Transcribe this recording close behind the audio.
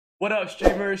What up,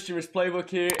 streamers? Streamers Playbook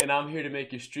here, and I'm here to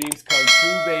make your streams come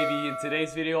true, baby. In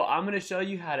today's video, I'm going to show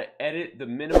you how to edit the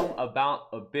minimum amount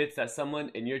of bits that someone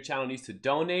in your channel needs to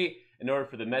donate in order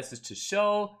for the message to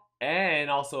show, and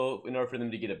also in order for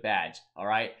them to get a badge.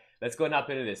 Alright, let's go and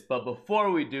hop into this. But before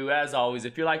we do, as always,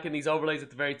 if you're liking these overlays at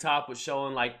the very top with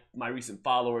showing like my recent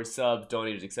followers, subs,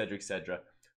 donators, etc.,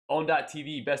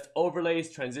 Own.tv, best overlays,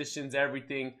 transitions,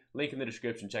 everything. Link in the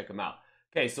description, check them out.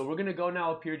 Okay, so we're gonna go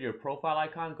now up here to your profile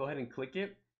icon. Go ahead and click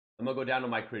it. I'm gonna go down to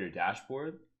my creator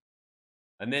dashboard.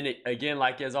 And then again,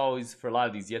 like as always, for a lot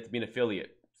of these, you have to be an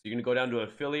affiliate. So you're gonna go down to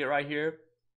affiliate right here.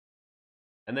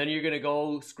 And then you're gonna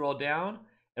go scroll down.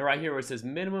 And right here where it says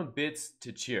minimum bits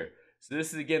to cheer. So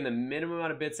this is again the minimum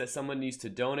amount of bits that someone needs to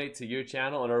donate to your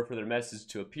channel in order for their message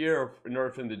to appear, or in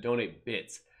order for them to donate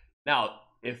bits. Now,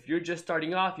 if you're just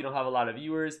starting off, you don't have a lot of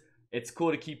viewers, it's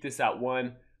cool to keep this at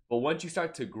 1. But once you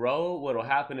start to grow, what will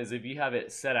happen is if you have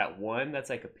it set at 1, that's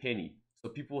like a penny. So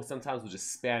people sometimes will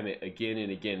just spam it again and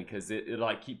again because it'll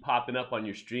like keep popping up on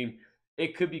your stream.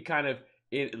 It could be kind of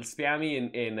spammy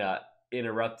and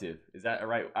interruptive. Is that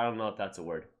right? I don't know if that's a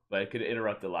word, but it could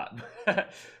interrupt a lot.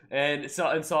 and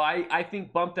so I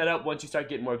think bump that up once you start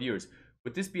getting more viewers.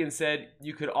 With this being said,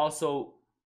 you could also,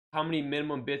 how many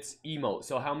minimum bits emote?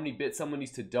 So how many bits someone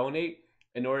needs to donate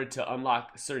in order to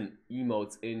unlock certain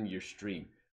emotes in your stream.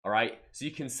 Alright, so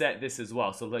you can set this as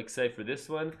well. So like say for this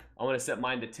one, I want to set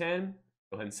mine to 10.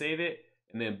 Go ahead and save it.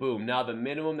 And then boom, now the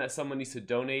minimum that someone needs to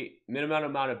donate, minimum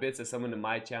amount of bits that someone in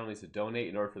my channel needs to donate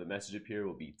in order for the message to appear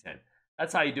will be 10.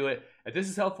 That's how you do it. If this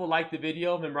is helpful, like the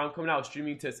video. Remember, I'm coming out with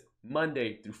streaming tips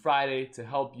Monday through Friday to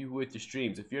help you with your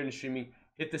streams. If you're into streaming,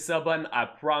 hit the sub button. I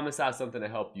promise I have something to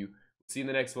help you. See you in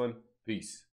the next one.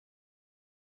 Peace.